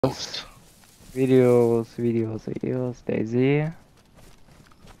Videos, DayZ.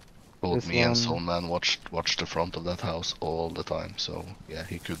 Both This me and one. Soulman watched the front of that house all the time, so yeah,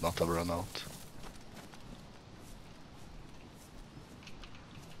 he could not have run out.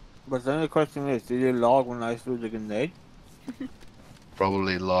 But then the question is, did you log when I threw the grenade?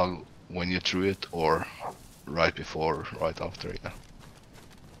 Probably log when you threw it, or right before, right after, yeah.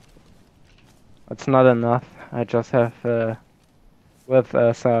 It's not enough. I just have with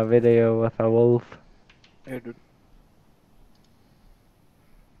us a video with a wolf. Here, dude.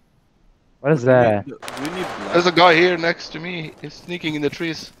 What is Do we that? need blood? There's a guy here next to me. He's sneaking in the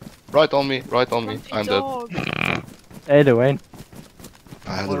trees. Right on me, right on me. I'm dead. Hey, Dwayne.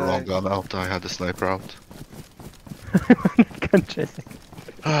 I had the wrong gun out. I had the sniper out. Gun chasing.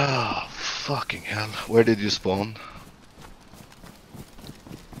 Ah, fucking hell. Where did you spawn?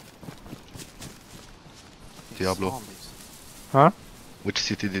 Diablo. Zombies. Huh? Which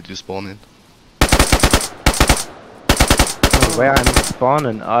city did you spawn in? Oh, where I'm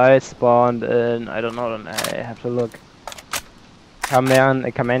spawning? I spawned in. I don't know. I have to look.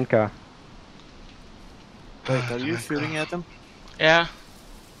 Kamenka. Wait, are you shooting at them? Yeah.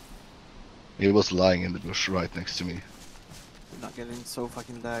 He was lying in the bush right next to me. You're not getting so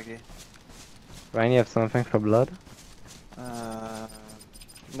fucking laggy. Ryan, you have something for blood?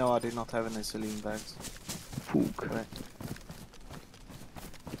 No, I did not have any saline bags. Fook. Right.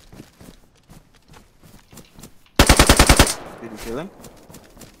 Did you kill him?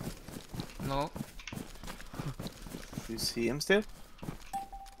 No. Do you see him still?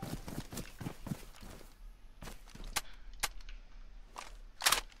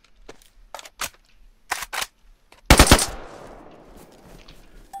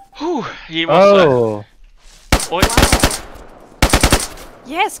 Whew, he was. Oh! Oi.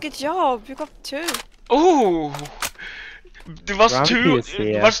 Yes, good job. You got 2. Oh! There was Grumpy two. is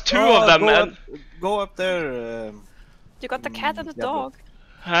here. There was two of them, and Go up there. You got the cat and the Diablo. dog.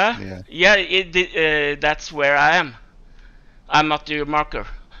 huh? Yeah. That's where I am. I'm not your marker.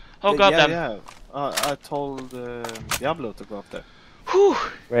 Oh god yeah, damn. yeah. I told Diablo to go up there. Whew.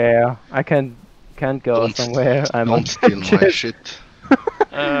 Where? I can't go Don't somewhere. I'm Don't steal my shit.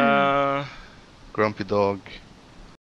 Uh. Grumpy dog.